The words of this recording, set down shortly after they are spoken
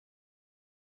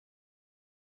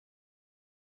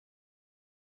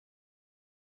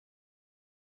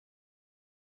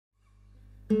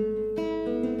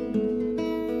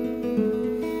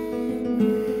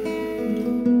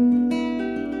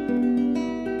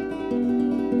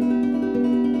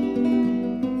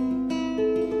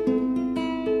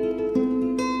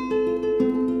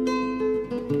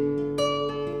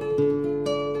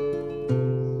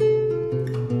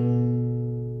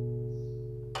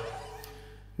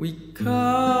We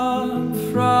come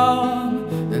from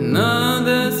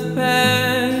another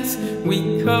space,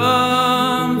 we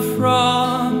come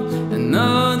from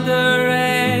another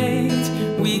age,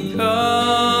 we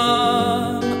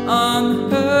come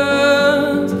on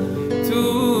earth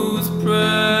to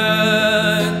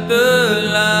spread the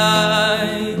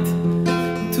light,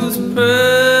 to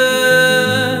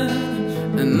spread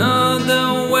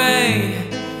another way,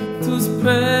 to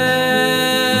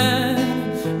spread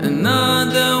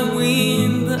another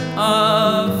wind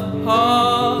of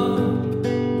hope,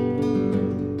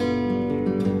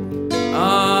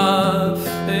 of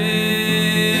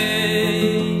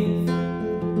faith.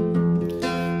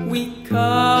 We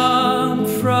come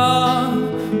from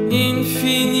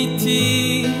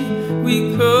infinity,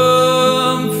 we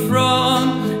come from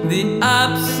the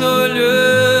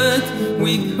absolute,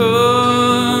 we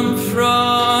come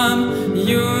from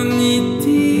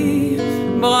unity,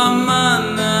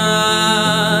 Brahmana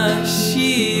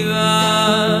Shiva,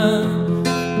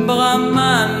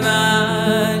 Brahmana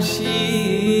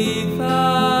Shiva.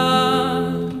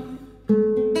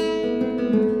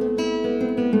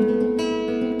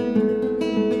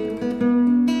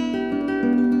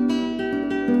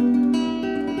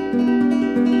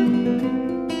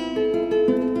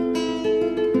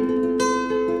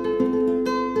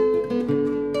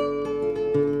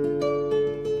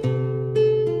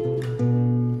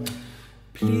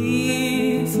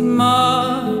 Please,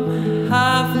 Mom,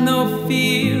 have no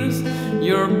fears.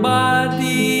 Your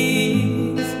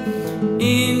body's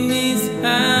in His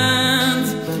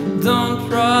hands. Don't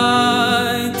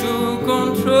try to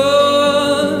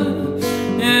control.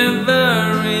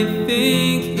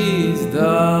 Everything is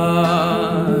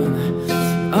done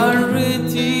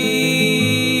already.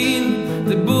 In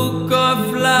the book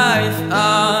of life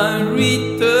are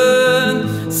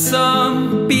written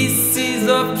some pieces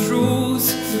of truth.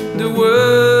 The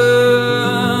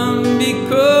world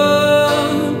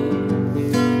become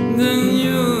the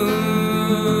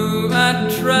new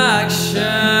attraction.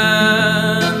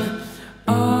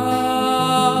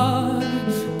 All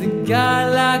the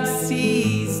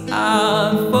galaxies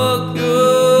are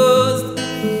focused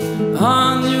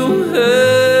on your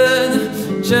head.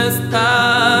 Just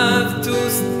have to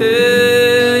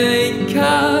stay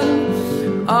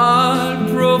calm. All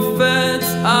prophets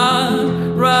are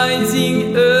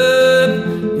rising up.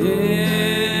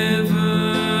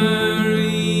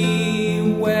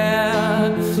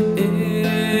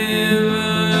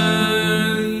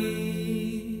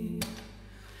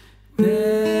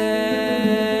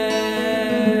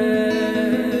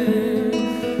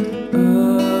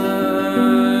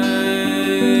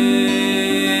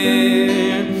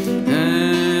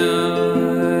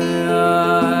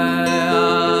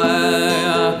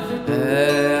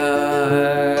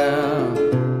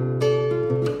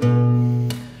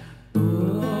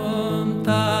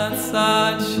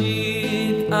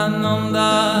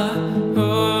 Ananda,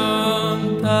 Om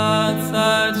Tat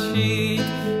Sat Chit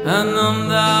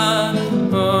Ananda,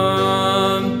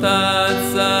 Om Tat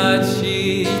Sat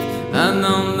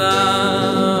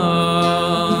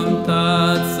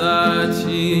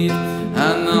Chit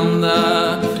Ananda,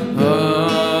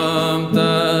 Om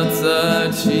Tat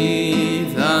Sat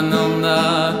Chit Ananda,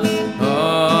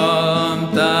 Om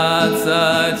Tat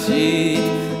Sat Chit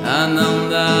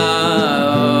Ananda,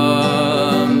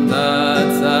 Om Tat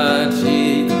Sat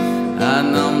Chit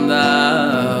Ananda.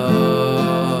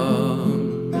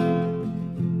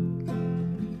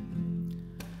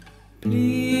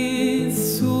 Please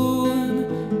soon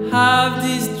have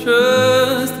this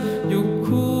trust, you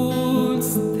could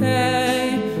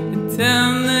stay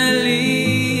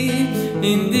eternally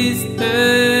in this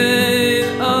state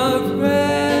of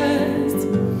rest.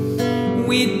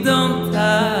 We don't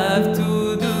have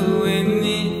to do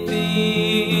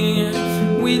anything,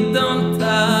 we don't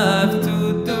have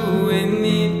to do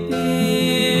anything.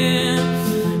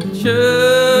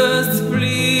 Just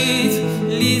please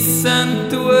listen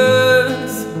to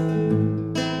us.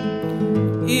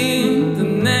 In the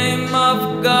name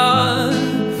of God,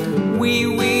 we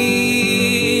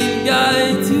will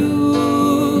guide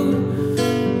you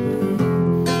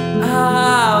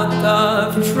out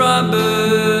of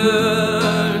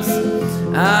troubles,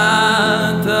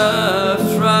 out of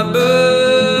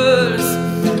troubles.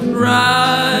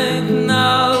 Right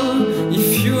now,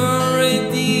 if you're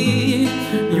ready,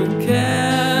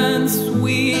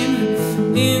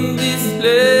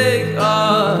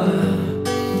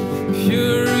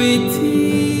 purity.